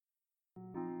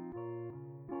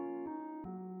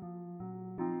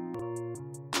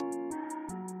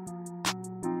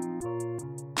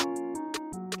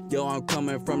Yo, I'm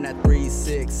coming from that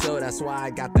 3-6, so that's why I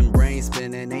got them brains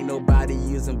spinning. Ain't nobody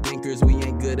using blinkers, we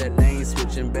ain't good at lane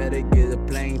switching. Better get a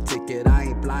plane ticket, I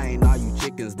ain't flying all you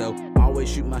chickens though. Always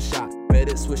shoot my shot,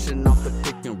 better switching off the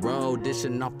pick and roll,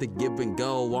 dishing off the give and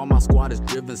go. All my squad is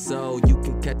driven so you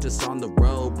can catch us on the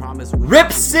road. Promise we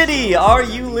Rip City, are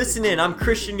you listening? I'm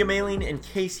Christian Gamalian. In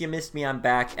case you missed me, I'm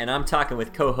back, and I'm talking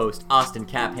with co-host Austin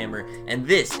Caphammer, and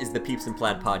this is the Peeps and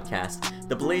Plaid podcast.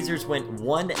 The Blazers went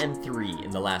 1-3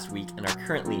 in the last week and are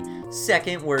currently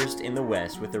second worst in the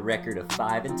West with a record of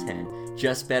 5-10,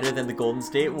 just better than the Golden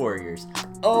State Warriors.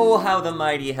 Oh, how the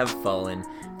mighty have fallen,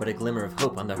 but a glimmer of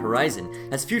hope on the horizon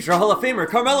as future Hall of Famer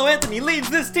Carmelo Anthony leads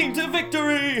this team to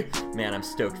victory. Man, I'm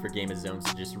stoked for Game of Zones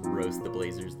to just roast the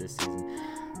Blazers this season.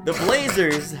 The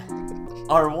Blazers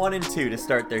are 1-2 to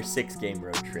start their 6-game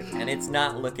road trip, and it's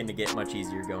not looking to get much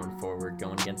easier going forward,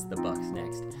 going against the Bucks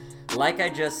next. Like I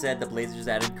just said, the Blazers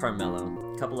added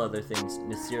Carmelo. A couple other things.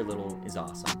 Nasir Little is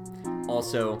awesome.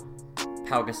 Also,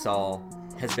 Pau Gasol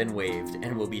has been waived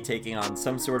and will be taking on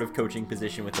some sort of coaching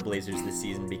position with the Blazers this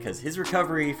season because his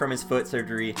recovery from his foot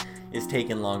surgery is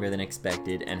taking longer than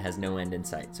expected and has no end in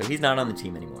sight. So he's not on the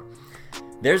team anymore.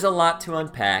 There's a lot to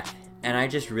unpack, and I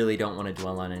just really don't want to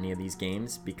dwell on any of these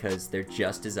games because they're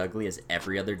just as ugly as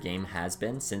every other game has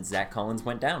been since Zach Collins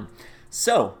went down.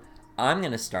 So I'm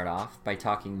going to start off by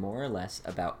talking more or less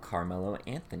about Carmelo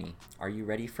Anthony. Are you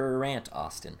ready for a rant,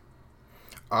 Austin?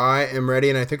 I am ready,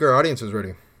 and I think our audience is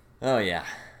ready. Oh, yeah.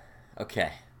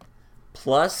 Okay.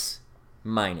 Plus,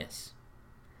 minus.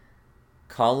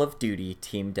 Call of Duty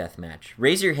Team Deathmatch.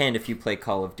 Raise your hand if you play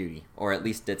Call of Duty, or at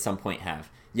least at some point have.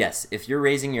 Yes, if you're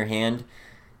raising your hand,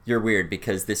 you're weird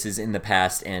because this is in the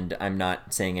past, and I'm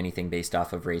not saying anything based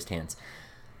off of raised hands.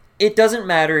 It doesn't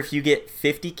matter if you get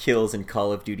 50 kills in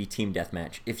Call of Duty Team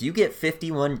Deathmatch. If you get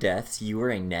 51 deaths, you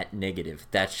are a net negative.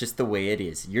 That's just the way it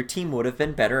is. Your team would have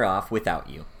been better off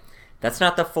without you. That's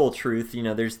not the full truth. You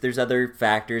know, there's other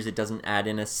factors. It doesn't add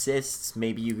in assists.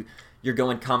 Maybe you're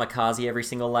going kamikaze every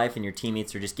single life and your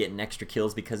teammates are just getting extra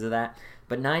kills because of that.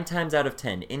 But 9 times out of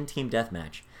 10 in Team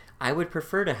Deathmatch, I would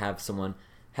prefer to have someone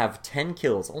have 10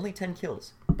 kills, only 10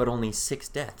 kills, but only 6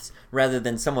 deaths, rather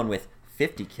than someone with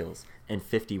 50 kills and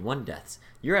 51 deaths.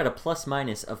 You're at a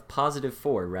plus-minus of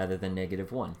 +4 rather than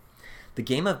 -1. The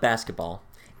game of basketball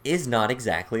is not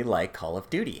exactly like Call of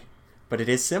Duty, but it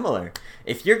is similar.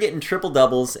 If you're getting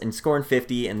triple-doubles and scoring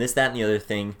 50 and this, that, and the other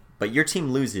thing, but your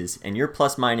team loses and your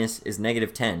plus-minus is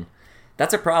 -10,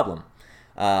 that's a problem.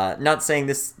 Not saying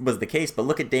this was the case, but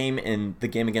look at Dame in the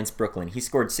game against Brooklyn. He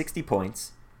scored 60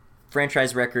 points,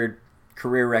 franchise record,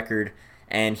 career record,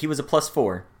 and he was a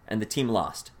 +4, and the team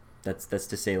lost. That's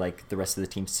to say, like, the rest of the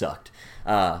team sucked.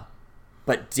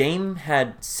 But Dame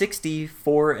had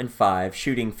 64 and 5,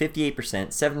 shooting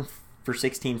 58%, 7 for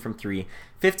 16 from 3,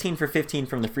 15 for 15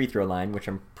 from the free throw line, which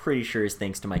I'm pretty sure is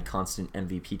thanks to my constant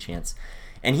MVP chance.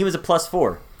 And he was a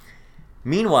 +4.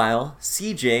 Meanwhile,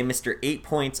 CJ, Mr. 8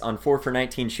 points on 4 for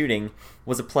 19 shooting,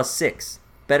 was a +6,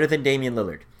 better than Damian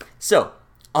Lillard. So,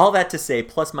 all that to say,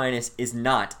 plus-minus is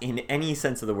not, in any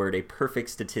sense of the word, a perfect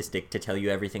statistic to tell you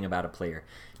everything about a player,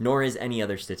 nor is any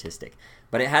other statistic.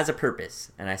 But it has a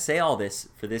purpose, and I say all this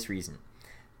for this reason.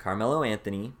 Carmelo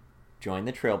Anthony joined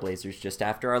the Trailblazers just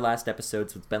after our last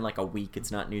episode, so it's been like a week.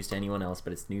 It's not news to anyone else,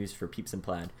 but it's news for Peeps and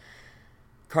Plaid.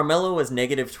 Carmelo was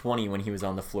 -20 when he was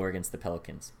on the floor against the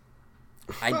Pelicans.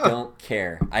 I don't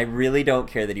care. I really don't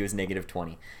care that he was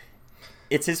 -20.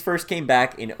 It's his first game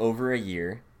back in over a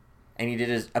year, and he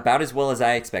did about as well as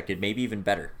I expected, maybe even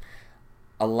better.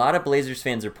 A lot of Blazers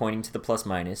fans are pointing to the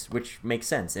plus-minus, which makes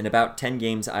sense. In about 10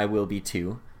 games, I will be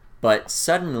too. But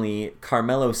suddenly,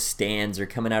 Carmelo stans are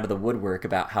coming out of the woodwork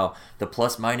about how the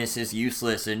plus-minus is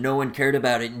useless and no one cared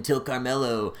about it until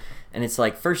Carmelo. And it's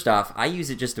like, first off, I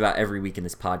use it just about every week in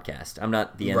this podcast. I'm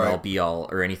not the end-all, be-all,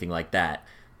 or anything like that.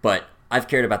 But I've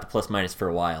cared about the plus-minus for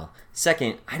a while.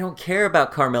 Second, I don't care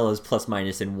about Carmelo's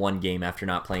plus-minus in one game after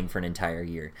not playing for an entire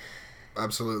year.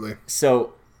 Absolutely.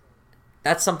 So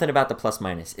that's something about the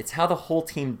plus-minus. It's how the whole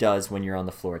team does when you're on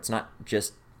the floor. It's not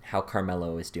just how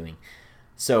Carmelo is doing.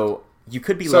 So you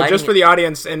could be So just for the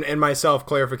audience and myself,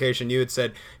 clarification, you had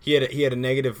said he had a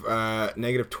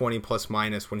 -20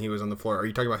 plus-minus when he was on the floor. Are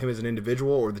you talking about him as an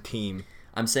individual or the team?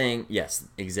 I'm saying, yes,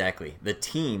 exactly. The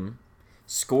team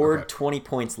scored 20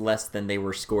 points less than they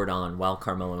were scored on while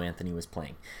Carmelo Anthony was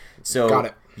playing. So Got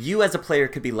it. You as a player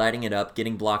could be lighting it up,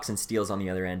 getting blocks and steals on the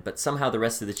other end, but somehow the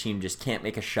rest of the team just can't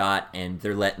make a shot, and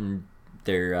they're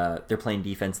playing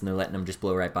defense and they're letting them just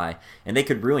blow right by, and they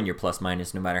could ruin your plus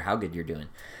minus no matter how good you're doing.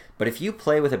 But if you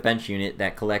play with a bench unit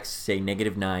that collects, say,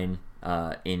 -9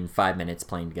 in 5 minutes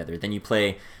playing together. Then you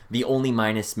play the only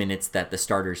minus minutes that the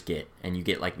starters get, and you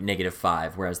get like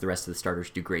 -5, whereas the rest of the starters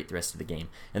do great the rest of the game.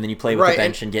 And then you play with the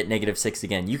bench and get -6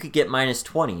 again. You could get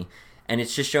 -20, and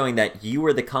it's just showing that you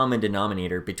were the common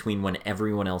denominator between when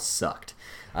everyone else sucked.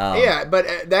 Yeah,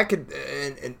 but that could,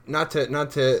 and not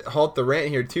to halt the rant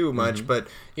here too much, but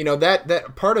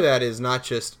that part of that is not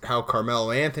just how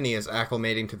Carmelo Anthony is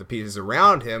acclimating to the pieces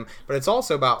around him, but it's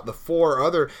also about the 4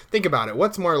 other. Think about it.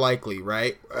 What's more likely,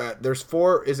 right? There's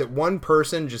 4. Is it one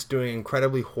person just doing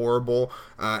incredibly horrible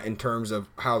in terms of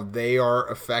how they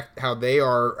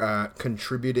are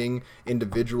contributing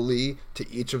individually to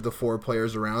each of the 4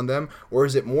 players around them, or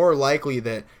is it more likely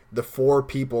that the 4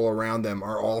 people around them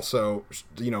are also,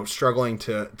 struggling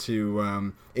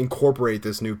to incorporate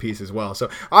this new piece as well? So,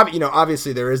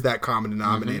 obviously there is that common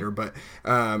denominator, but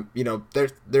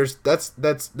there's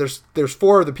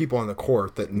 4 of the people on the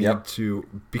court that need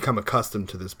to become accustomed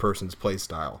to this person's play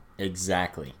style.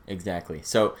 Exactly.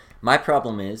 So my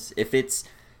problem is, if it's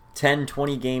 10,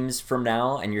 20 games from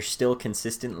now and you're still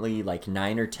consistently like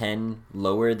 9 or 10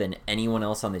 lower than anyone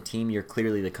else on the team, you're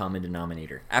clearly the common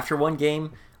denominator. After one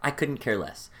game, I couldn't care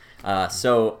less.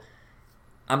 So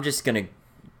I'm just going to...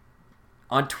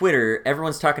 On Twitter,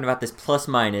 everyone's talking about this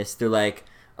plus-minus. They're like,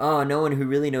 oh, no one who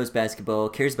really knows basketball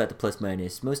cares about the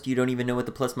plus-minus. Most of you don't even know what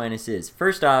the plus-minus is.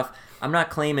 First off, I'm not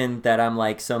claiming that I'm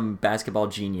like some basketball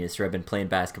genius or I've been playing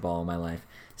basketball all my life.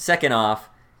 Second off,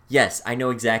 yes, I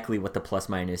know exactly what the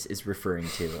plus-minus is referring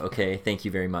to, okay? Thank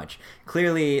you very much.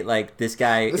 Clearly, like, this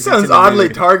guy... This sounds oddly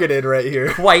targeted right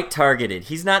here. Quite targeted.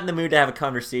 He's not in the mood to have a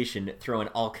conversation throwing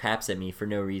all caps at me for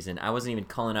no reason. I wasn't even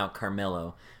calling out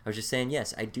Carmelo. I was just saying,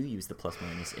 yes, I do use the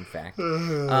plus-minus, in fact.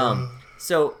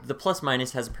 So, the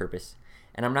plus-minus has a purpose,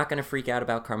 and I'm not going to freak out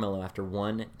about Carmelo after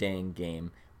one dang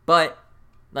game. But,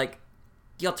 like,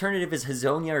 the alternative is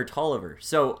Hezonja or Tolliver.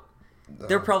 So...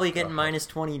 they're probably getting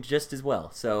 -20 just as well.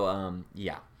 So,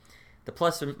 yeah. The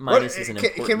plus and minus is an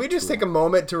important Can we just take a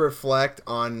moment to reflect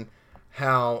on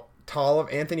how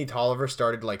Anthony Tolliver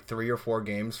started like 3 or 4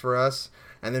 games for us,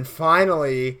 and then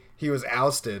finally he was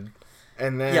ousted.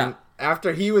 And then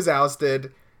after he was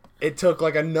ousted, it took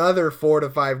like another 4 to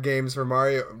 5 games for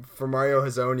Mario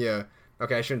Hezonja.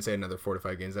 Okay, I shouldn't say another 4 to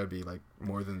 5 games. That would be like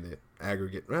more than the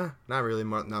aggregate. Not really,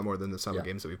 not more than the sum of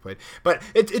games that we played. But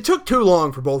it took too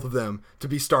long for both of them to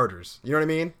be starters. You know what I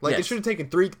mean? Like, it should have taken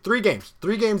three games.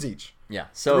 3 games each. Yeah,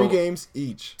 so 3 games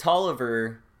each.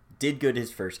 Tolliver did good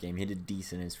his first game. He did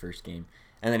decent his first game.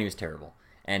 And then he was terrible.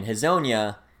 And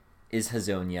Hezonja is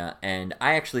Hezonja. And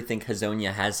I actually think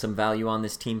Hezonja has some value on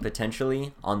this team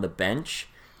potentially on the bench,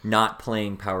 not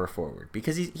playing power forward,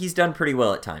 because he's done pretty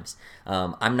well at times.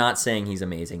 I'm not saying he's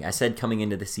amazing. I said coming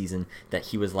into the season that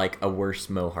he was like a worse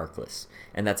Mo Harkless,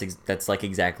 and that's like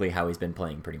exactly how he's been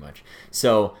playing pretty much.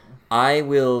 So I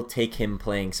will take him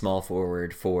playing small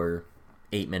forward for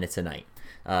 8 minutes a night.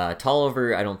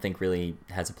 Tolliver, I don't think really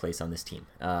has a place on this team,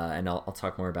 and I'll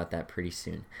talk more about that pretty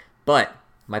soon. But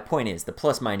my point is, the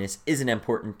plus minus is an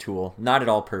important tool, not at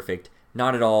all perfect,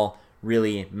 not at all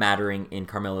really mattering in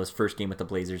Carmelo's first game with the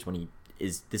Blazers when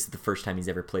this is the first time he's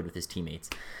ever played with his teammates.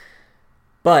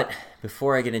 But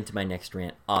before I get into my next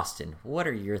rant, Austin, what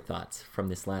are your thoughts from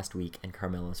this last week and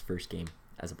Carmelo's first game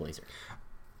as a Blazer?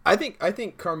 I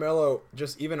think Carmelo,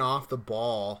 just even off the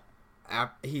ball,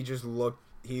 he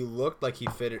looked like he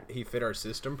fit our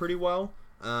system pretty well.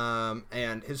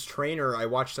 And his trainer, I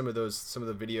watched some of the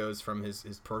videos from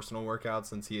his personal workouts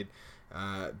since he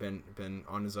had been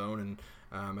on his own, and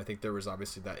I think there was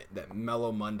obviously that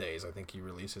Mellow Mondays. I think he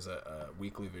releases a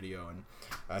weekly video, and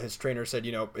his trainer said,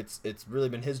 it's really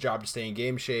been his job to stay in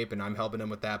game shape, and I'm helping him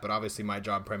with that. But obviously, my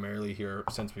job primarily here,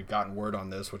 since we've gotten word on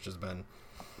this, which has been,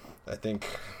 I think,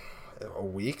 a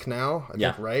week now. I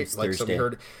think, right? It's Thursday.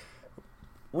 So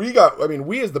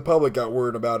we as the public got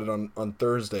word about it on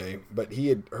Thursday, but he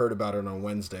had heard about it on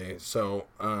Wednesday. So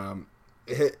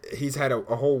he's had a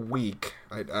whole week,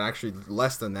 actually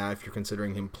less than that if you're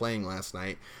considering him playing last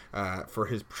night, for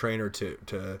his trainer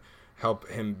to help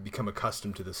him become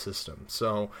accustomed to the system.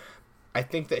 So I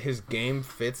think that his game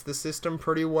fits the system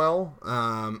pretty well.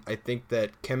 I think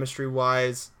that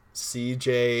chemistry-wise,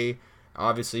 CJ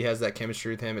obviously has that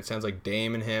chemistry with him. It sounds like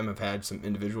Dame and him have had some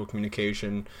individual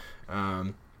communication.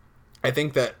 I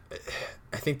think that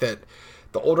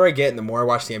the older I get and the more I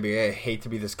watch the NBA, I hate to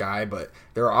be this guy, but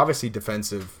there are obviously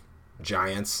defensive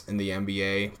giants in the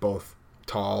NBA, both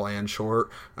tall and short.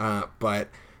 But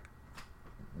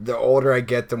the older I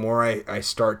get, the more I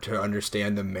start to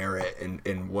understand the merit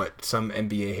in what some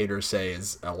NBA haters say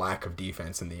is a lack of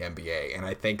defense in the NBA. And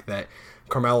I think that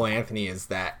Carmelo Anthony is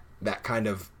that kind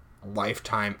of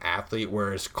lifetime athlete,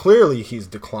 whereas clearly he's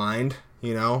declined,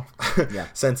 Yeah.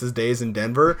 since his days in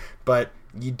Denver. But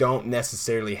you don't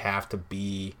necessarily have to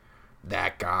be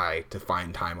that guy to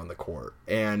find time on the court.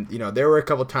 And there were a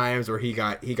couple times where he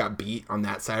got beat on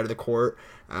that side of the court,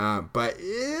 but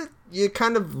you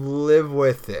kind of live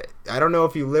with it. I don't know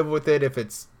if you live with it if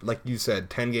it's, like you said,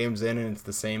 10 games in and it's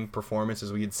the same performance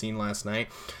as we had seen last night.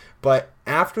 But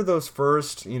after those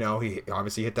first, he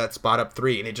obviously hit that spot up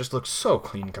 3, and it just looked so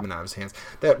clean coming out of his hands.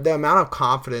 The amount of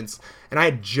confidence, and I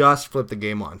had just flipped the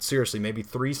game on, seriously, maybe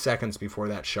 3 seconds before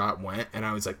that shot went, and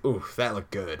I was like, ooh, that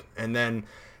looked good. And then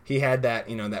he had that,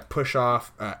 that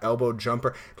push-off elbow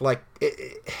jumper. Like,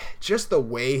 just the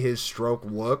way his stroke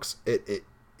looks,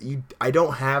 I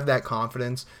don't have that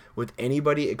confidence with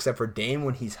anybody except for Dame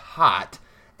when he's hot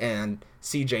and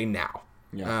CJ now.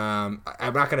 Yeah.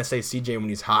 I'm not gonna say CJ when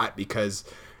he's hot because,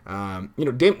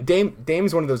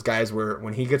 Dame's one of those guys where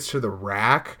when he gets to the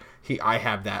rack, I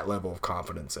have that level of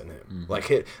confidence in him.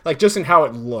 Mm-hmm. Like just in how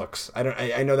it looks.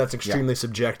 I know that's extremely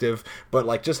subjective, but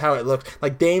like just how it looks.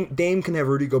 Like Dame can have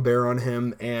Rudy Gobert on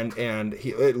him, and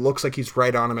it looks like he's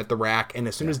right on him at the rack. And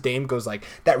as soon as Dame goes like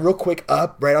that real quick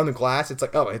up right on the glass, it's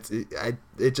like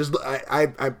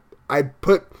I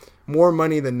put more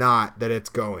money than not that it's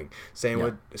going. Same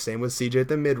with CJ at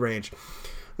the mid range.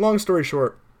 Long story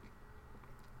short,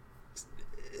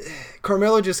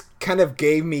 Carmelo just kind of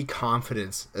gave me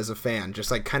confidence as a fan. Just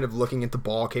like kind of looking at the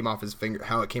ball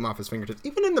how it came off his fingertips,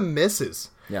 even in the misses.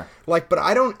 Yeah. But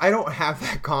I don't have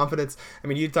that confidence. I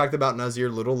mean, you talked about Nasir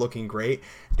Little looking great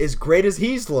as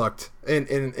he's looked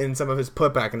in some of his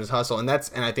putback and his hustle, and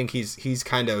I think he's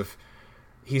kind of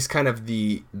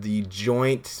the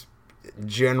joint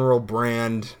general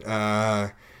brand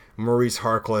Maurice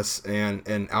Harkless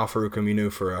and Al-Farouq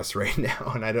Aminu for us right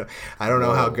now, and I don't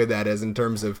know how good that is in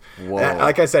terms of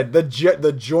like I said, the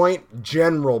joint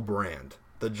general brand.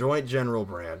 There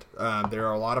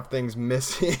are a lot of things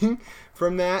missing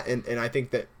from that, and I think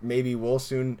that maybe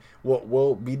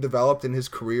will be developed in his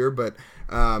career, but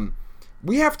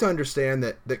we have to understand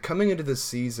that coming into this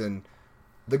season,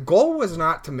 the goal was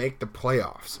not to make the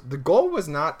playoffs. The goal was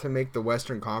not to make the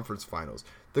Western Conference Finals.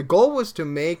 The goal was to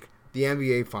make the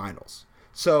NBA Finals.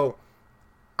 So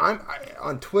I'm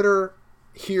on Twitter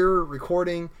here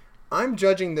recording. I'm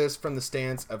judging this from the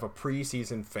stance of a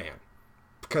preseason fan,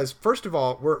 because first of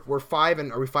all, we're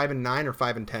 5-9 or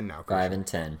 5-10 now? Christian?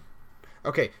 5-10.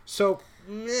 Okay, so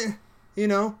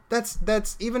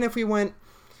that's even if we went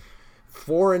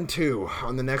 4-2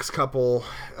 on the next couple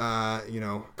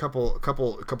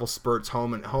spurts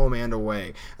home and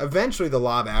away. Eventually, the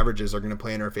law of averages are going to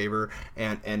play in our favor,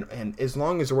 and as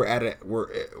long as we're at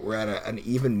an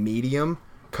even medium,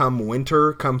 come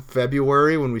winter, come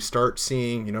February, when we start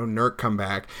seeing Nurk come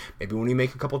back, maybe when we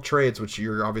make a couple trades, which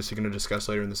you're obviously going to discuss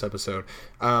later in this episode,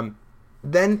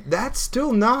 then that's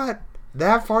still not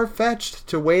that far fetched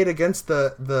to weigh it against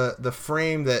the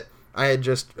frame that I had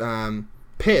just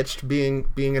pitched being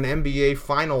an NBA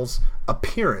Finals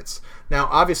appearance. Now,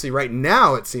 obviously, right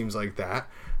now it seems like that,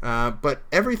 but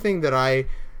everything that I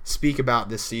speak about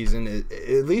this season,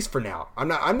 at least for now, I'm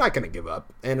not going to give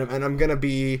up, and I'm going to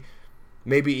be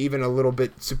maybe even a little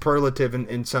bit superlative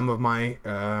in some of my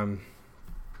I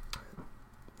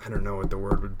don't know what the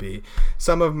word would be.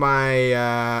 Some of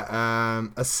my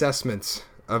assessments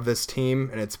of this team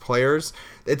and its players.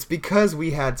 It's because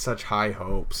we had such high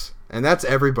hopes. And that's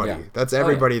everybody. Yeah. That's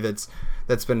everybody that's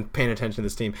been paying attention to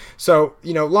this team. So,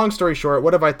 long story short,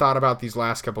 what have I thought about these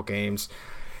last couple games?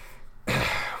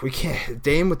 We can't.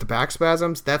 Dame with the back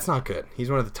spasms, that's not good. He's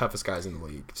one of the toughest guys in the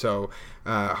league. So,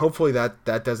 hopefully that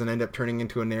doesn't end up turning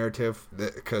into a narrative,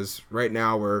 because right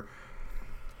now we're.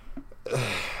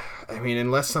 I mean,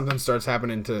 unless something starts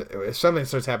happening to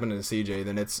CJ,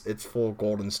 then it's full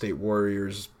Golden State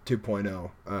Warriors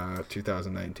 2.0,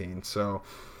 2019. So.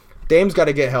 Dame's got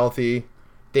to get healthy.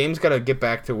 Dame's got to get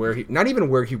back to not even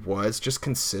where he was, just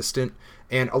consistent.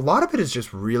 And a lot of it is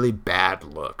just really bad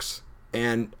looks.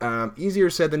 And easier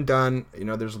said than done.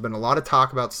 There's been a lot of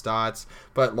talk about stats,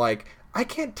 but I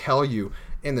can't tell you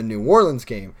in the New Orleans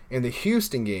game, in the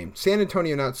Houston game, San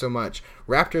Antonio not so much,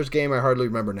 Raptors game I hardly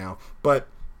remember now, but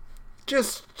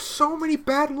just so many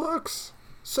bad looks.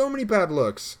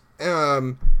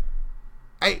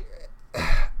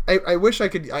 I wish I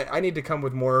could. I need to come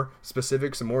with more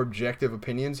specifics and more objective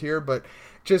opinions here, but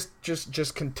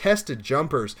just contested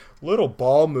jumpers, little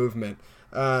ball movement.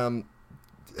 Hassan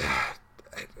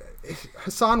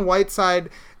Whiteside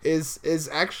is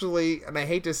actually, and I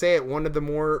hate to say it, one of the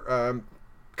more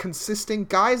consistent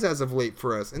guys as of late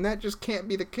for us, and that just can't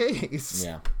be the case.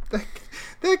 Yeah,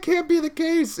 that can't be the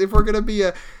case if we're gonna be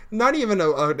a not even an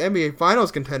NBA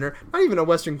Finals contender, not even a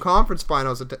Western Conference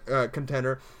Finals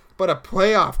contender, but a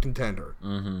playoff contender.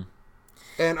 Mm-hmm.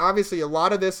 And obviously, a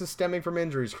lot of this is stemming from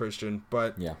injuries, Christian.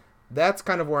 But Yeah. that's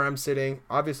kind of where I'm sitting.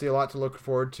 Obviously, a lot to look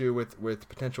forward to with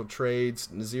potential trades.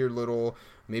 Nazir Little,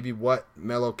 maybe what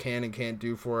Melo can and can't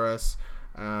do for us.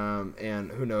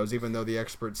 And who knows, even though the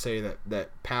experts say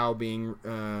that Powell being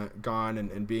gone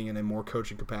and being in a more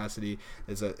coaching capacity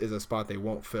is a spot they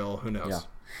won't fill. Who knows? Yeah.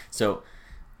 So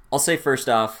I'll say first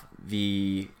off,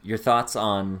 your thoughts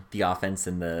on the offense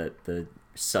and the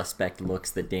suspect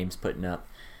looks that Dame's putting up.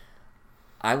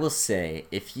 I will say,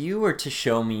 if you were to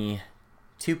show me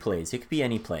 2 plays, it could be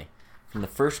any play, from the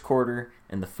first quarter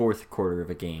and the fourth quarter of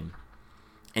a game,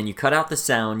 and you cut out the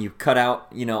sound, you cut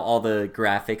out, all the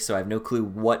graphics, so I have no clue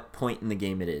what point in the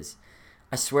game it is.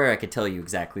 I swear I could tell you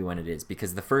exactly when it is,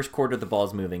 because the first quarter the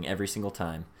ball's moving every single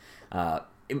time.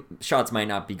 Shots might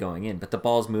not be going in, but the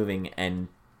ball's moving and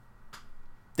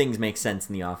things make sense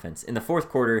in the offense. In the fourth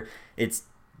quarter, it's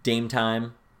Dame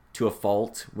time to a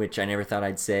fault, which I never thought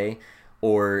I'd say,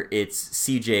 or it's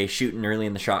CJ shooting early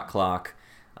in the shot clock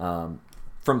from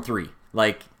 3.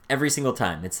 Like, every single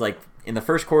time. It's like, in the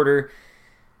first quarter,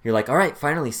 you're like, all right,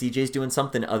 finally, CJ's doing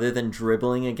something other than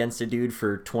dribbling against a dude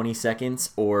for 20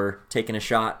 seconds or taking a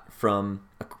shot from,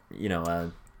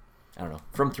 from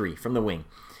 3, from the wing.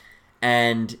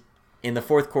 And in the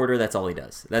fourth quarter, that's all he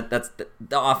does. The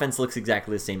offense looks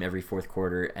exactly the same every fourth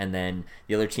quarter, and then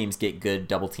the other teams get good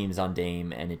double teams on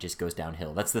Dame, and it just goes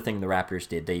downhill. That's the thing the Raptors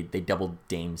did. They doubled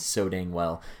Dame so dang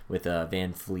well with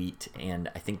Van Fleet, and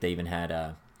I think they even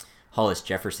had Hollis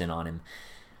Jefferson on him.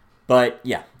 But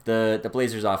yeah, the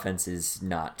Blazers' offense is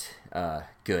not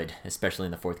good, especially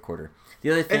in the fourth quarter.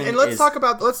 The other thing, and let's talk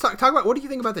about what do you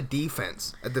think about the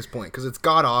defense at this point? Because it's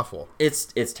god awful.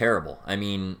 It's terrible. I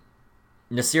mean,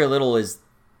 Nasir Little is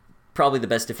probably the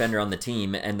best defender on the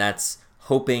team, and that's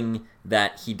hoping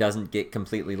that he doesn't get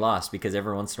completely lost, because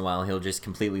every once in a while he'll just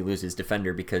completely lose his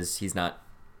defender because he's not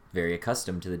very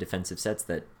accustomed to the defensive sets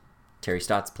that Terry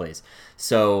Stotts plays.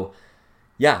 So,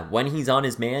 yeah, when he's on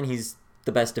his man, he's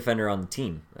the best defender on the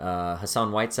team.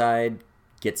 Hassan Whiteside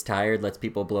gets tired, lets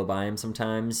people blow by him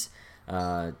sometimes,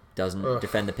 doesn't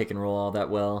defend the pick and roll all that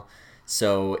well.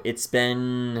 So it's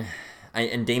been...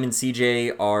 and Dame and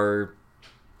CJ are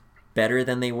better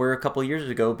than they were a couple years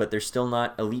ago, but they're still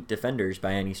not elite defenders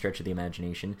by any stretch of the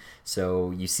imagination.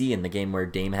 So you see in the game where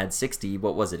Dame had 60,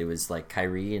 what was it? It was like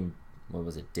Kyrie and, what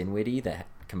was it, Dinwiddie that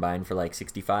combined for like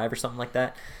 65 or something like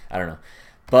that? I don't know.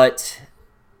 But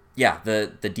yeah, the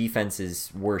defense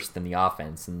is worse than the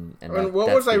offense. And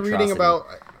what was I reading about?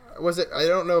 Was it? I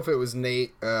don't know if it was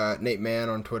Nate Mann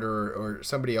on Twitter or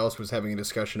somebody else was having a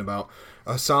discussion about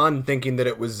Hassan thinking that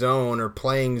it was zone or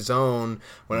playing zone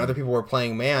when other people were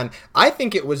playing man. I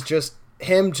think it was just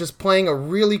him just playing a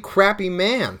really crappy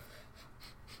man.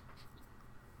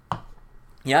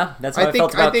 Yeah, that's how I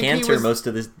felt about Cantor most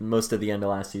of the end of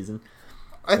last season.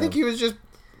 I think he was just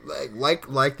like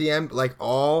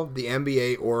all the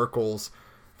NBA oracles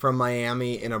from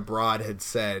Miami and abroad had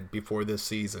said before this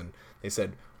season. They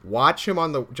said, watch him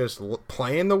on just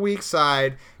playing the weak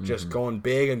side, just going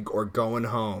big or going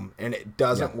home, and it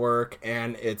doesn't work,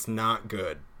 and it's not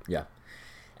good. Yeah.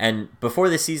 And before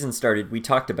the season started, we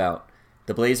talked about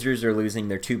the Blazers are losing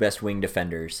their 2 best wing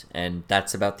defenders, and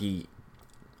that's about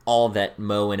all that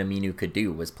Mo and Aminu could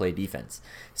do was play defense.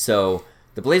 So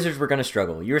the Blazers were going to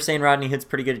struggle. You were saying Rodney Hood's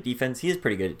pretty good at defense. He is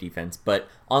pretty good at defense. But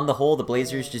on the whole, the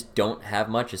Blazers just don't have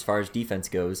much as far as defense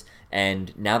goes.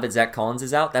 And now that Zach Collins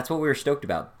is out, that's what we were stoked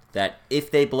about. That if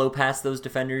they blow past those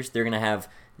defenders, they're going to have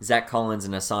Zach Collins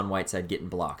and Hassan Whiteside getting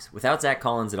blocks. Without Zach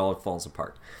Collins, it all falls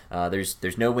apart.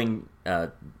 There's no wing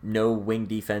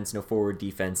defense, no forward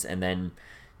defense, and then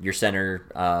your center,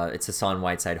 it's Hassan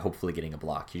Whiteside hopefully getting a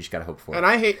block. You just got to hope for it. And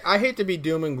I hate to be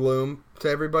doom and gloom to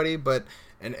everybody, but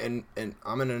and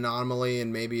I'm an anomaly,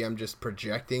 and maybe I'm just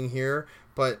projecting here,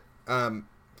 but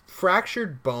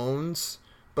fractured bones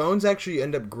actually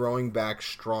end up growing back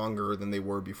stronger than they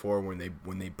were before when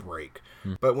they break.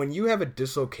 But when you have a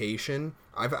dislocation,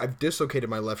 I've dislocated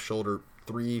my left shoulder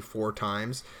 3-4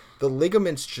 times. The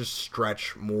ligaments just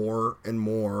stretch more and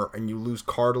more, and you lose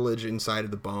cartilage inside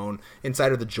of the bone,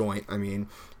 inside of the joint. I mean,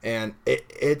 and it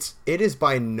is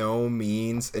by no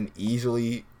means an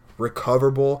easily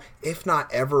recoverable, if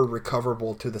not ever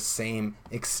recoverable to the same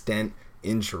extent,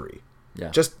 injury.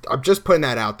 Yeah. I'm just putting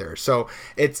that out there. So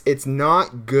it's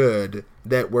not good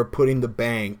that we're putting the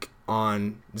bank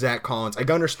on Zach Collins. I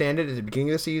can understand it at the beginning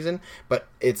of the season, but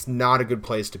it's not a good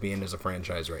place to be in as a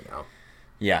franchise right now.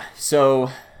 Yeah. So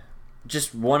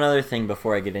just one other thing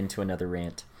before I get into another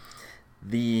rant.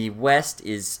 The West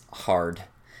is hard.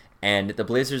 And the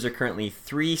Blazers are currently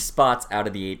 3 spots out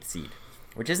of the 8th seed,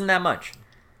 which isn't that much.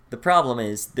 The problem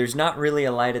is there's not really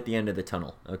a light at the end of the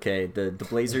tunnel, okay? The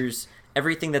Blazers,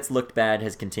 everything that's looked bad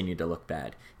has continued to look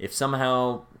bad. If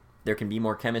somehow there can be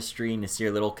more chemistry,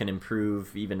 Nasir Little can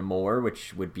improve even more,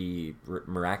 which would be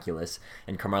miraculous,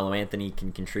 and Carmelo Anthony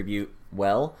can contribute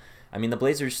well. I mean, the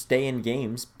Blazers stay in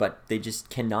games, but they just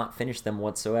cannot finish them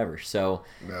whatsoever. So,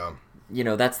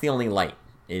 that's the only light,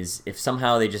 is if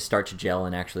somehow they just start to gel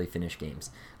and actually finish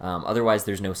games. Otherwise,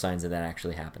 there's no signs of that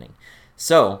actually happening.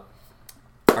 So,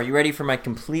 are you ready for my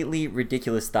completely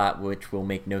ridiculous thought, which will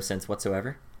make no sense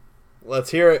whatsoever? Let's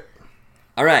hear it.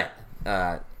 All right.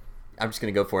 I'm just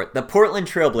going to go for it. The Portland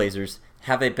Trailblazers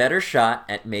have a better shot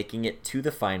at making it to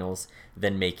the finals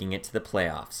than making it to the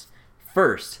playoffs.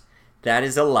 First, that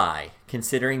is a lie.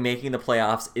 Considering making the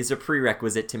playoffs is a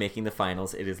prerequisite to making the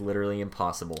finals, it is literally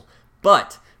impossible.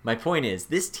 But my point is,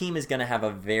 this team is going to have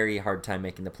a very hard time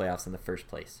making the playoffs in the first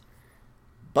place.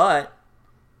 But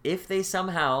if they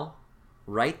somehow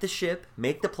right the ship,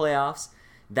 make the playoffs,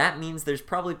 that means there's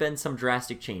probably been some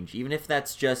drastic change. Even if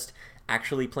that's just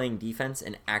actually playing defense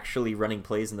and actually running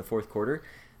plays in the fourth quarter,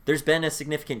 there's been a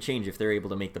significant change if they're able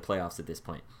to make the playoffs at this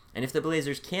point. And if the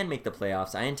Blazers can make the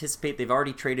playoffs, I anticipate they've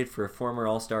already traded for a former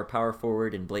All-Star power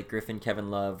forward in Blake Griffin, Kevin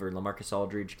Love, or LaMarcus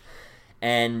Aldridge.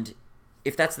 And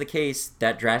if that's the case,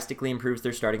 that drastically improves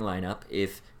their starting lineup.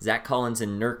 If Zach Collins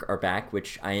and Nurk are back,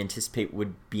 which I anticipate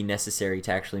would be necessary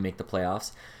to actually make the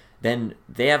playoffs, then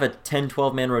they have a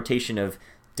 10-12 man rotation of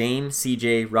Dame,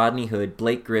 CJ, Rodney Hood,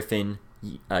 Blake Griffin,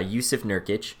 Yusuf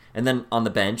Nurkic, and then on the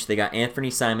bench they got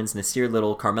Anthony Simons, Nasir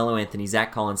Little, Carmelo Anthony,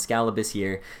 Zach Collins, Skal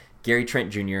Labissiere, Gary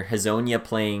Trent Jr., Hazonia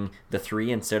playing the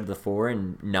 3 instead of the 4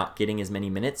 and not getting as many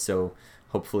minutes, so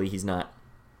hopefully he's not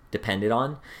depended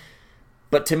on.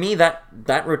 But to me, that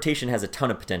rotation has a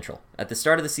ton of potential. At the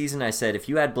start of the season, I said if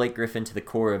you add Blake Griffin to the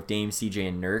core of Dame, CJ,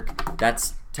 and Nurk,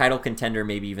 that's title contender,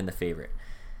 maybe even the favorite.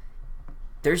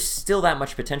 There's still that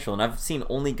much potential, and I've seen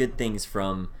only good things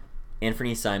from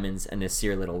Anthony Simons and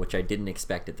Nasir Little, which I didn't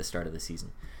expect at the start of the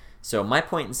season. So my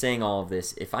point in saying all of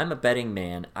this, if I'm a betting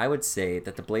man, I would say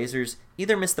that the Blazers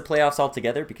either miss the playoffs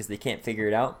altogether because they can't figure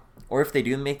it out, or if they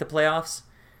do make the playoffs,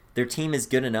 their team is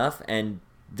good enough, and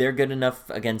they're good enough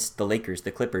against the Lakers,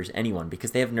 the Clippers, anyone,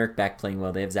 because they have Nurk back playing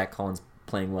well, they have Zach Collins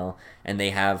playing well, and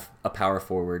they have a power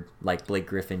forward like Blake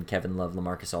Griffin, Kevin Love,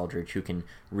 LaMarcus Aldridge, who can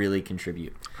really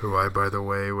contribute. Who I, by the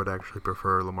way, would actually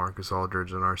prefer LaMarcus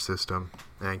Aldridge in our system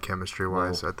and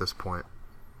chemistry-wise at this point.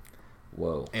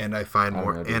 Whoa! And I find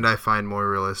more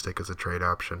realistic as a trade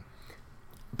option.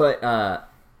 But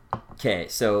okay,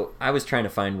 so I was trying to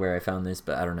find where I found this,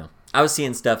 but I don't know. I was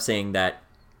seeing stuff saying that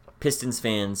Pistons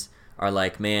fans are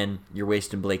like, "Man, you're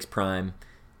wasting Blake's prime.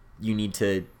 You need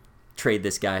to trade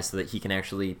this guy so that he can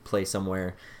actually play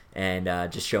somewhere," and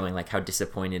just showing like how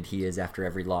disappointed he is after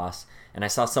every loss. And I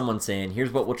saw someone saying,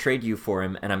 "Here's what we'll trade you for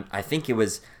him," and I think it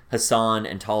was Hassan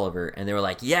and Tolliver, and they were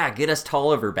like, "Yeah, get us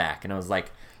Tolliver back," and I was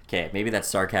like, okay, maybe that's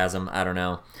sarcasm, I don't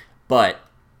know, but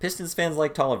Pistons fans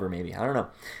like Tolliver, maybe, I don't know.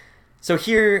 So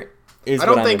here is what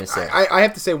I'm going to say. I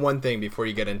have to say one thing before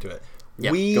you get into it.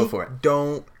 Yeah, we go for it.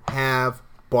 Don't have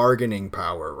bargaining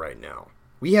power right now.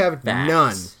 We have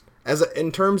none.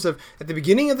 In terms of, at the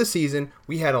beginning of the season,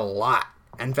 we had a lot.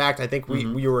 In fact, I think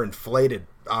we were inflated,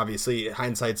 obviously,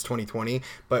 hindsight's 2020,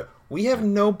 but we have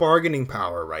no bargaining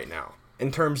power right now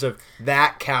in terms of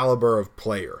that caliber of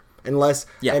player. Unless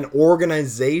we had more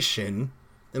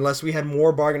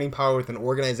bargaining power with an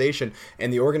organization,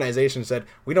 and the organization said,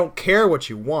 we don't care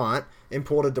what you want, and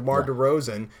pulled a DeMar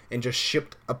DeRozan and just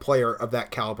shipped a player of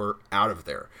that caliber out of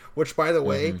there. Which, by the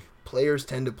way, players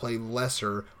tend to play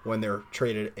lesser when they're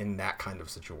traded in that kind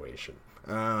of situation.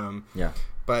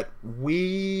 But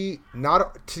to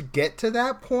get to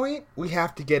that point, we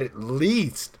have to get at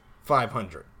least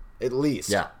 500. At least.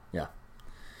 Yeah.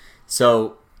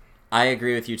 So I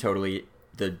agree with you totally.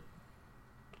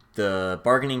 The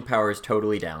bargaining power is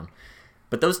totally down.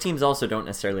 But those teams also don't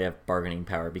necessarily have bargaining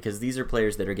power because these are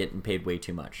players that are getting paid way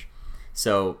too much.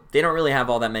 So they don't really have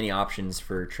all that many options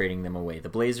for trading them away. The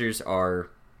Blazers are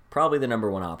probably the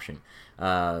number one option.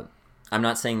 I'm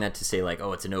not saying that to say like,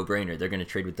 oh, it's a no-brainer. They're going to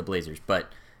trade with the Blazers.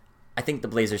 But I think the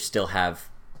Blazers still have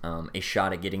a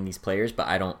shot at getting these players, but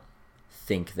I don't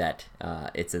think that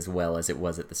it's as well as it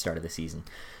was at the start of the season.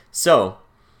 So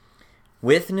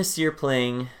with Nasir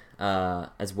playing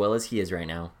as well as he is right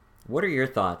now, what are your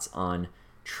thoughts on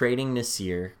trading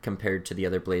Nasir compared to the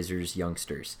other Blazers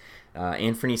youngsters?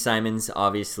 Anthony Simons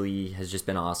obviously has just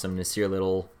been awesome. Nasir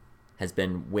Little has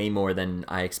been way more than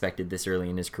I expected this early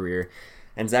in his career.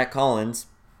 And Zach Collins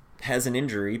has an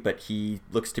injury, but he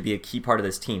looks to be a key part of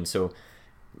this team. So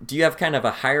do you have kind of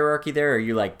a hierarchy there? Or are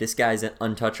you like, this guy's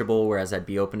untouchable, whereas I'd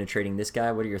be open to trading this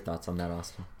guy? What are your thoughts on that,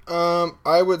 Austin?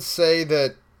 I would say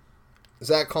that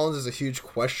Zach Collins is a huge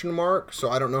question mark, so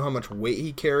I don't know how much weight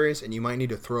he carries, and you might need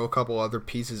to throw a couple other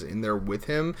pieces in there with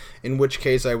him, in which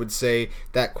case I would say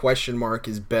that question mark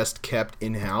is best kept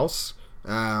in-house.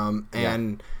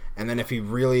 And then if he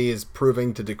really is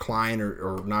proving to decline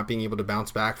or not being able to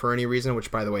bounce back for any reason, which,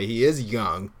 by the way, he is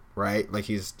young, right? Like,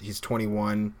 he's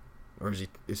 21, or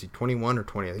is he 21 or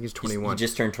 20? I think he's 21. He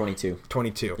just turned 22.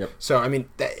 22. Yep. So, I mean,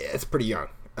 it's pretty young.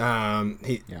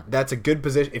 That's a good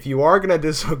position. If you are going to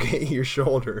dislocate your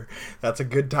shoulder, that's a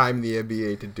good time in the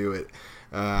NBA to do it.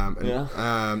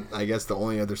 I guess the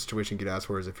only other situation you could ask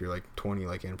for is if you're like 20,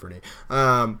 like Anthony.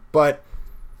 But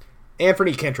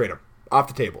Anthony, can't trade him. Off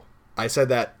the table. I said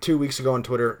that 2 weeks ago on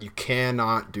Twitter. You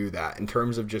cannot do that in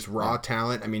terms of just raw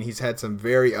talent. I mean, he's had some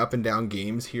very up and down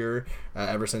games here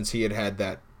ever since he had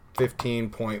that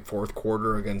 15-point fourth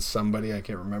quarter against somebody. I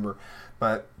can't remember.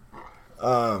 But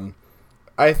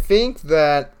I think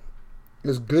that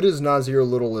as good as Nasir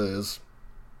Little is,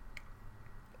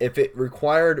 if it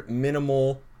required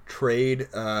minimal trade,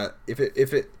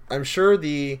 I'm sure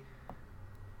the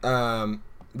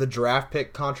draft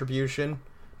pick contribution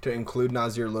to include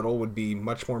Nasir Little would be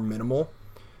much more minimal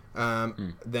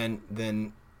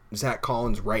than Zach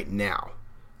Collins right now.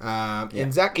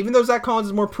 And even though Zach Collins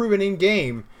is more proven in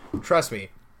game, trust me,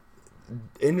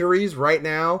 injuries right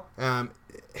now,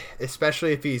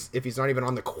 especially if he's not even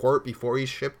on the court before he's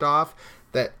shipped off,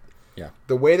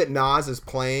 the way that Nas is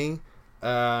playing,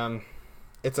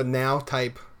 it's a now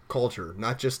type culture,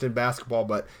 not just in basketball,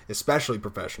 but especially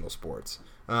professional sports.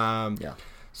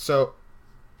 So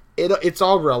it's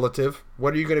all relative.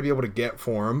 What are you going to be able to get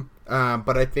for him?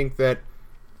 But I think that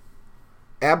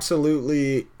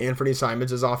absolutely Anthony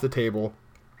Simons is off the table.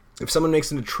 If someone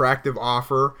makes an attractive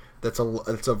offer that's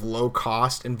of low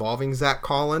cost involving Zach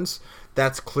Collins,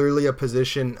 that's clearly a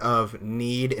position of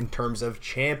need in terms of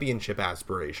championship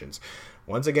aspirations.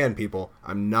 Once again, people,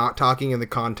 I'm not talking in the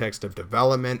context of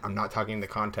development. I'm not talking in the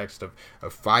context of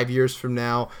 5 years from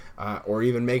now or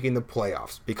even making the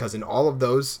playoffs. Because in all of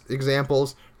those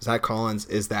examples, Zach Collins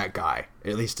is that guy,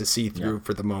 at least to see through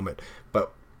for the moment.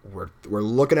 But we're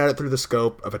looking at it through the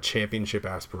scope of a championship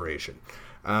aspiration.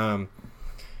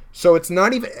 So it's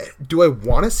not even, do I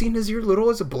want to see Nasir Little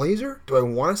as a Blazer? Do I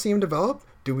want to see him develop?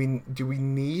 Do we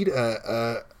need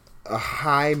a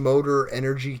high motor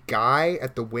energy guy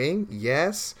at the wing?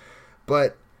 Yes,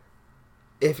 but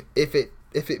if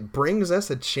it brings us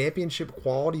a championship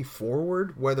quality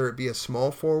forward, whether it be a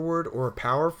small forward or a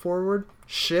power forward,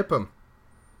 ship him.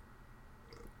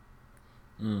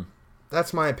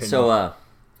 That's my opinion. So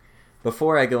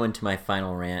before I go into my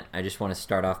final rant, I just want to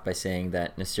start off by saying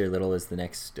that Nasir Little is the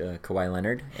next Kawhi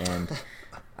Leonard, and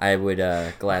I would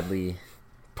gladly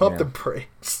pump the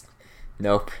brakes.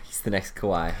 Nope, he's the next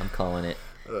Kawhi. I'm calling it.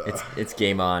 It's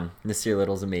game on. Nasir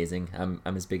Little's amazing.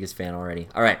 I'm his biggest fan already.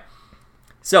 All right.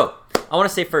 So, I want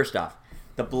to say first off,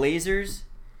 the Blazers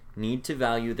need to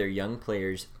value their young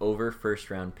players over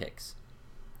first-round picks.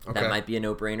 Okay. That might be a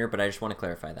no-brainer, but I just want to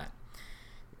clarify that.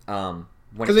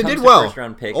 Because they did well.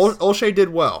 First-round picks, Olshey did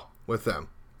well with them.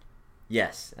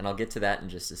 Yes, and I'll get to that in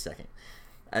just a second.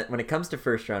 When it comes to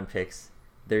first-round picks,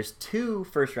 there's 2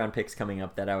 first-round picks coming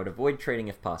up that I would avoid trading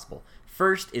if possible.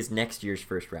 First is next year's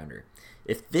first-rounder.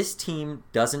 If this team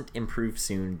doesn't improve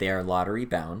soon, they are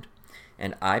lottery-bound,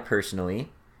 and I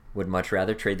personally would much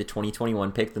rather trade the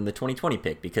 2021 pick than the 2020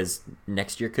 pick because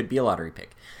next year could be a lottery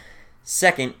pick.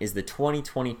 Second is the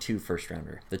 2022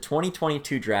 first-rounder. The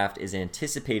 2022 draft is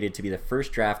anticipated to be the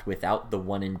first draft without the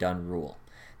one-and-done rule.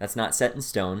 That's not set in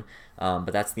stone,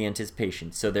 but that's the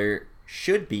anticipation. So there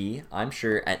should be, I'm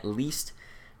sure, at least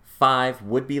 5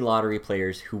 would-be lottery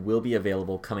players who will be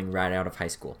available coming right out of high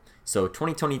school. So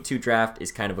 2022 draft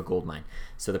is kind of a goldmine.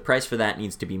 So the price for that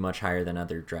needs to be much higher than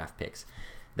other draft picks.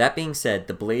 That being said,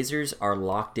 the Blazers are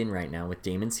locked in right now with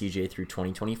Dame and CJ through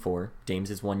 2024.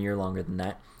 Dame's is 1 year longer than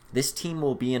that. This team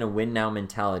will be in a win-now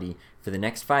mentality for the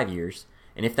next 5 years,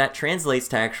 and if that translates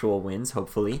to actual wins,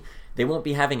 hopefully, they won't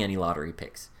be having any lottery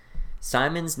picks.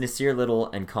 Simons, Nasir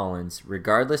Little, and Collins,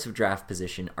 regardless of draft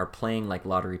position, are playing like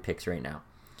lottery picks right now.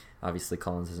 Obviously,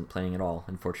 Collins isn't playing at all,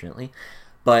 unfortunately.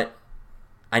 But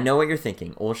I know what you're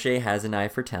thinking. Olshey has an eye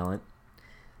for talent.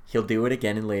 He'll do it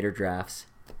again in later drafts.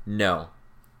 No,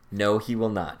 he will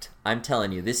not. I'm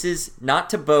telling you, this is not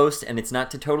to boast, and it's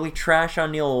not to totally trash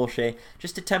on Neil Olshey,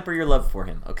 just to temper your love for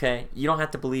him, okay? You don't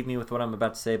have to believe me with what I'm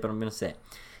about to say, but I'm going to say it.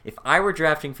 If I were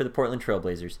drafting for the Portland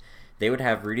Trailblazers, they would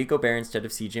have Rudy Gobert instead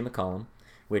of CJ McCollum,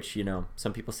 which,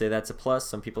 some people say that's a plus,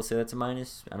 some people say that's a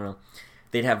minus, I don't know.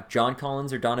 they'd have John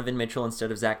Collins or Donovan Mitchell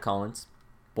instead of Zach Collins.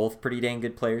 Both pretty dang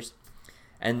good players.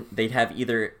 And they'd have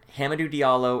either Hamidou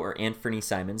Diallo or Anthony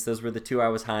Simons. Those were the two I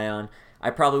was high on. I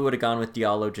probably would have gone with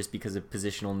Diallo just because of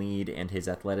positional need and his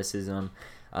athleticism.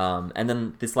 And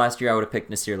then this last year, I would have picked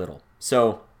Nasir Little.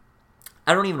 So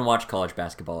I don't even watch college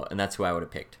basketball, and that's who I would have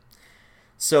picked.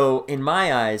 So in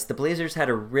my eyes, the Blazers had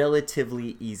a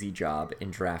relatively easy job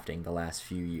in drafting the last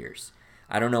few years.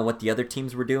 I don't know what the other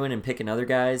teams were doing and picking other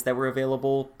guys that were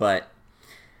available, but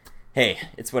hey,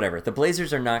 it's whatever. The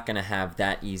Blazers are not going to have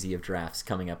that easy of drafts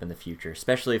coming up in the future,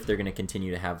 especially if they're going to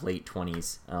continue to have late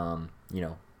 20s,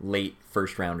 late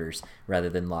first rounders rather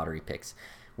than lottery picks.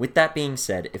 With that being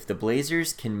said, if the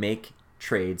Blazers can make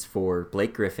trades for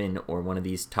Blake Griffin or one of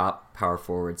these top power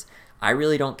forwards, I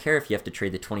really don't care if you have to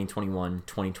trade the 2021,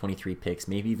 2023 picks,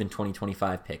 maybe even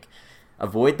 2025 pick.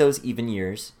 Avoid those even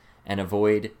years and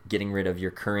avoid getting rid of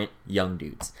your current young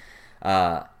dudes.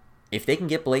 If they can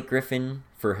get Blake Griffin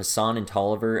for Hassan and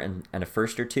Tolliver and a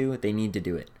first or two, they need to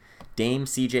do it. Dame,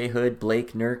 CJ Hood,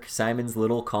 Blake, Nurk, Simons,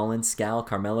 Little, Collins, Scal,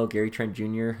 Carmelo, Gary Trent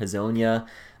Jr., Hazonia,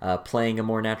 playing a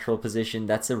more natural position,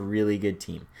 that's a really good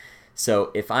team.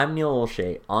 So if I'm Neil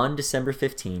Olshey, on December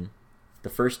 15, the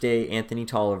first day Anthony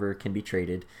Tolliver can be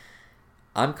traded,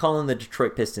 I'm calling the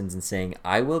Detroit Pistons and saying,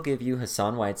 I will give you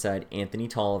Hassan Whiteside, Anthony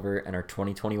Tolliver, and our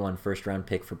 2021 first-round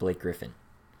pick for Blake Griffin.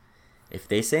 If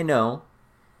they say no,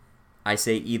 I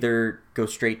say either go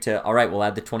straight to, all right, we'll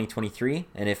add the 2023,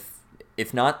 and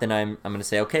if not, then I'm going to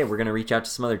say, okay, we're going to reach out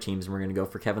to some other teams, and we're going to go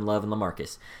for Kevin Love and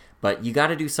LaMarcus. But you got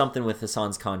to do something with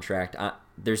Hassan's contract.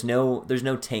 There's no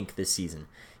tank this season.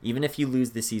 Even if you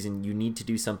lose this season, you need to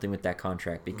do something with that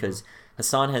contract because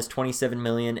Hassan has $27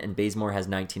 million and Bazemore has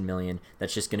 $19 million.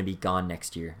 That's just going to be gone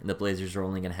next year, and the Blazers are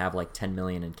only going to have like $10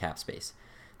 million in cap space.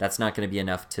 That's not going to be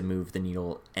enough to move the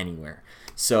needle anywhere.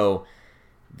 So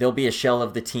they'll be a shell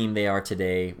of the team they are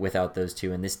today without those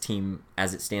two, and this team,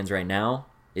 as it stands right now,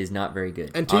 is not very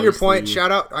good. And to your point, shout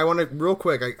out, I want to, real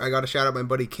quick, I got to shout out my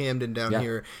buddy Camden down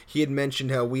here. He had mentioned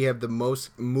how we have the most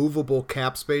movable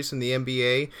cap space in the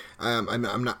NBA.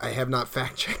 I have not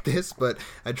fact checked this, but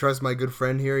I trust my good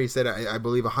friend here. He said, I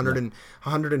believe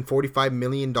 $145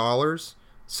 million.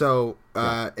 So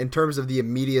in terms of the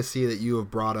immediacy that you have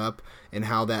brought up and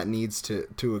how that needs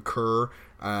to occur,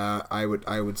 I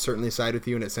would certainly side with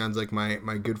you, and it sounds like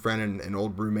my good friend and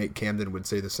old roommate Camden would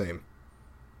say the same.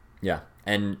 Yeah,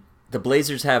 and the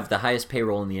Blazers have the highest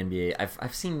payroll in the NBA.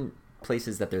 I've seen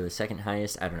places that they're the second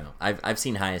highest. I don't know. I've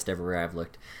seen highest everywhere I've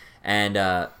looked. And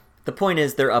the point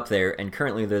is they're up there, and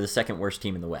currently they're the second worst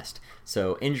team in the West.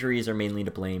 So injuries are mainly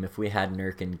to blame. If we had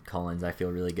Nurk and Collins, I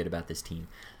feel really good about this team.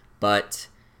 But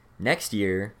next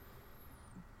year,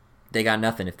 they got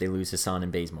nothing if they lose Hassan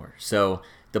and Bazemore. So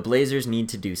the Blazers need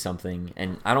to do something,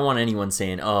 and I don't want anyone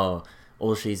saying, oh,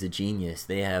 Olshey's a genius.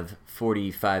 They have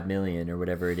 $45 million or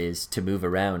whatever it is to move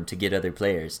around to get other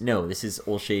players. No, this is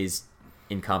Olshey's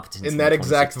incompetence in that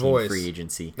exact voice. Free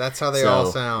agency. That's how they all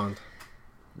sound.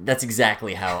 That's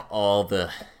exactly how all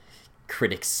the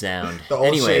critics sound. The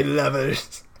Olshey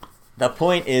lovers. The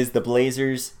point is the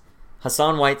Blazers,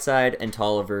 Hassan Whiteside and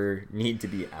Tolliver need to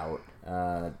be out,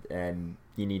 and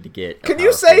you need to get. Can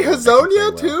you say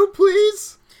Hazonia too,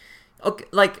 please? Okay,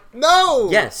 no,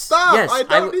 yes, stop! Yes, I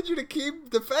don't need you to keep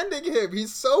defending him.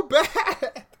 He's so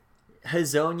bad.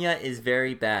 Hazonia is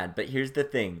very bad, but here's the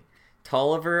thing: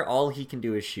 Tolliver, all he can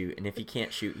do is shoot, and if he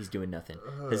can't shoot, he's doing nothing.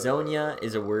 Hazonia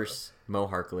is a worse Mo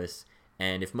Harkless,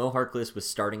 and if Mo Harkless was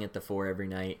starting at the 4 every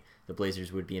night, the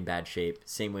Blazers would be in bad shape.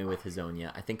 Same way with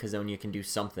Hazonia. I think Hazonia can do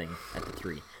something at the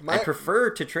 3. I prefer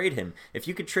to trade him. If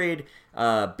you could trade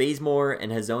Bazemore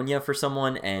and Hazonia for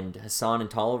someone and Hassan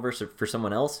and Tolliver for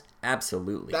someone else,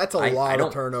 absolutely. That's a lot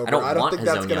of turnover. I don't think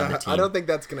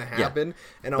that's gonna happen.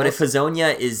 Yeah. And but if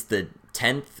Hazonia is the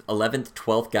 10th, 11th,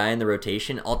 12th guy in the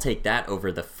rotation, I'll take that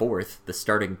over the 4th, the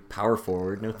starting power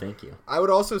forward. No, thank you. I would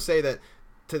also say that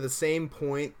to the same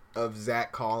point of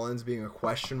Zach Collins being a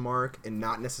question mark and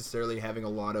not necessarily having a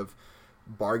lot of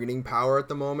bargaining power at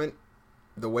the moment,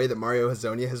 the way that Mario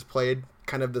Hazonia has played,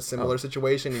 kind of the similar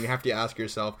situation, and you have to ask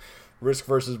yourself, risk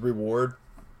versus reward.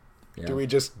 Yeah. Do we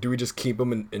just keep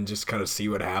him and just kind of see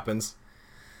what happens?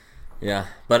 Yeah,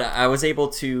 but I was able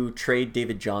to trade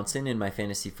David Johnson in my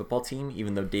fantasy football team,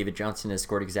 even though David Johnson has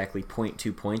scored exactly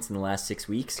 0.2 points in the last 6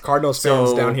 weeks. Cardinals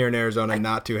fans down here in Arizona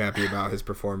not too happy about his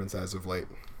performance as of late.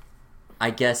 I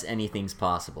guess anything's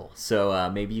possible.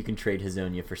 So maybe you can trade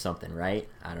Hazonia for something, right?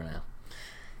 I don't know.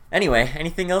 Anyway,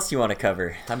 anything else you want to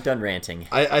cover? I'm done ranting.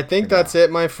 I think that's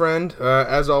it, my friend.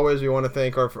 As always, we want to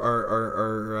thank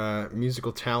our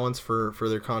musical talents for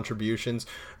their contributions.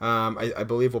 I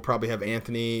believe we'll probably have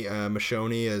Anthony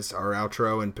Machoni as our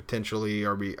outro, and potentially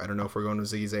I don't know if we're going to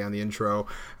Ziggy Zay on the intro.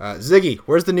 Ziggy,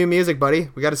 where's the new music, buddy?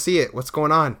 We got to see it. What's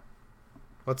going on?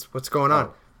 What's going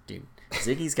on? Dude,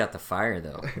 Ziggy's got the fire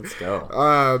though. Let's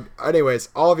go. Anyways,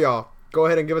 all of y'all, go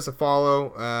ahead and give us a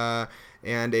follow.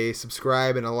 And a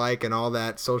subscribe and a like and all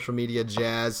that social media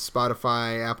jazz.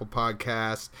 Spotify, Apple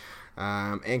Podcast,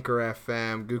 Anchor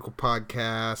FM, Google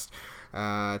Podcast,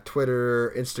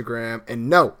 Twitter, Instagram, and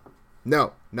no,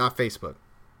 not Facebook.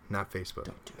 Not Facebook.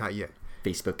 Not yet.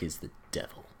 Facebook is the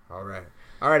devil. All right,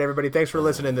 everybody. Thanks for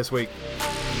listening this week.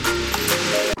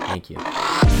 Thank you.